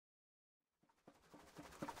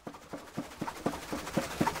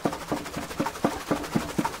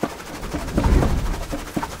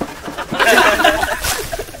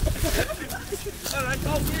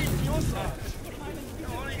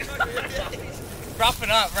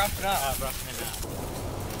Roughing up, roughing up. Roughing up.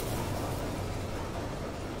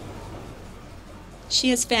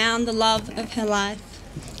 She has found the love of her life,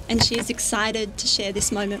 and she is excited to share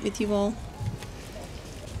this moment with you all.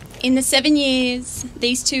 In the 7 years,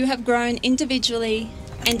 these two have grown individually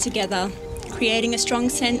and together, creating a strong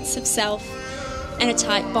sense of self and a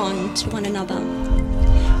tight bond to one another.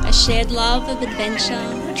 A shared love of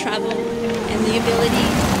adventure, travel, and the ability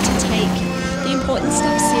to take the important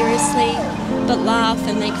stuff seriously, but laugh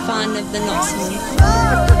and make fun of the not so.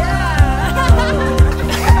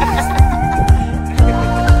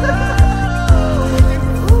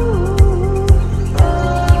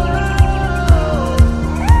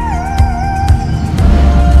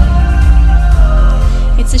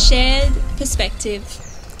 It's a shared perspective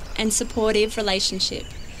and supportive relationship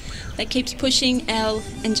that keeps pushing Elle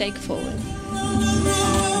and Jake forward.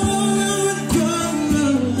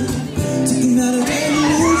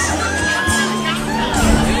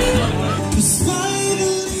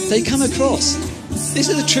 They come across. This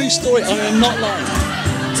is a true story, I am not lying.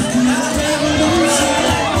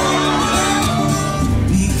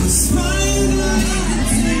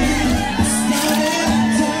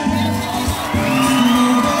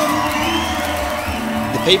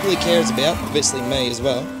 The people he cares about, obviously me as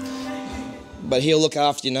well, but he'll look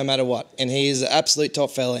after you no matter what. And he is an absolute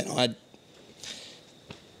top fella, and I...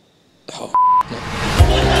 Oh, no.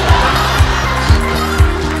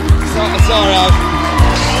 Sorry,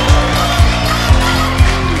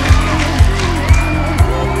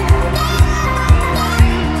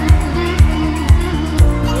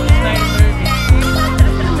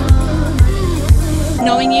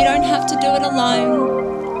 Knowing you don't have to do it alone,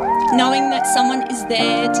 knowing that someone is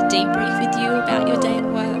there to debrief with you about your day at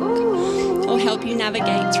work or help you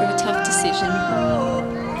navigate through a tough decision.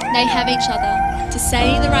 They have each other to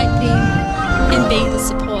say the right thing and be the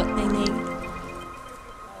support